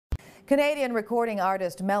Canadian recording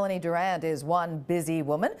artist Melanie Durrant is one busy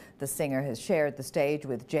woman. The singer has shared the stage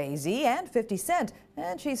with Jay-Z and 50 Cent,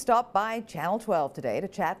 and she stopped by Channel 12 today to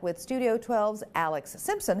chat with Studio 12's Alex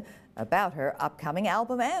Simpson about her upcoming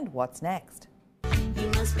album and what's next. You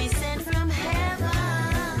must be sent from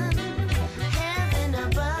heaven, heaven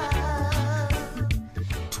above.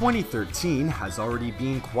 2013 has already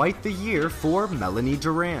been quite the year for Melanie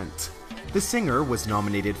Durrant. The singer was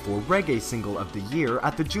nominated for Reggae Single of the Year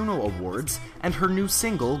at the Juno Awards, and her new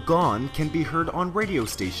single, Gone, can be heard on radio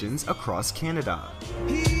stations across Canada.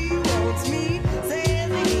 He wants me,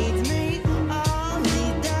 says he needs me, all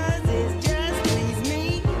he does is just please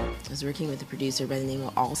me. I was working with a producer by the name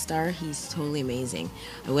of All Star. He's totally amazing.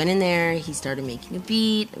 I went in there, he started making a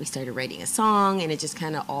beat, we started writing a song, and it just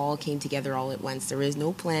kind of all came together all at once. There was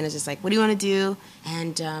no plan. It's just like, what do you want to do?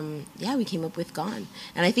 And yeah, we came up with Gone.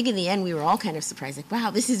 And I think in the end, we were all kind of surprised, like, wow,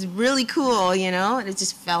 this is really cool, you know? And it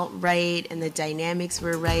just felt right, and the dynamics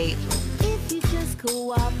were right. If you just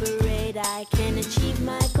cooperate, I can achieve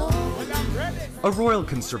my goal. A Royal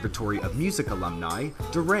Conservatory of Music alumni,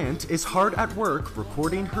 Durrant is hard at work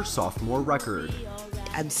recording her sophomore record.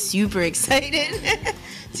 I'm super excited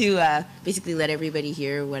to basically let everybody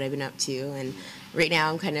hear what I've been up to. And right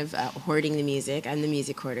now I'm kind of hoarding the music. I'm the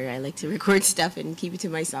music hoarder. I like to record stuff and keep it to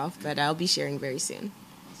myself, but I'll be sharing very soon.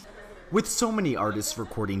 With so many artists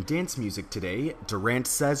recording dance music today, Durrant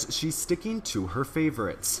says she's sticking to her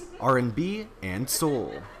favorites, R&B and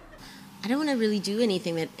soul. I don't want to really do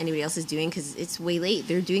anything that anybody else is doing because it's way late.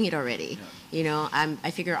 They're doing it already. Yeah. You know,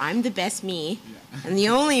 I figure I'm the best me. Yeah. I'm the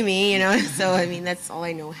only me, you know, so I mean, that's all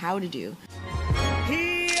I know how to do.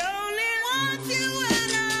 He only wants you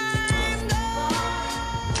and I'm gone.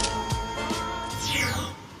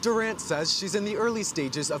 Durrant says she's in the early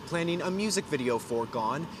stages of planning a music video for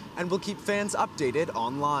Gone and will keep fans updated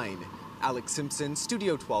online. Alex Simpson,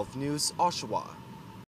 Studio 12 News, Oshawa.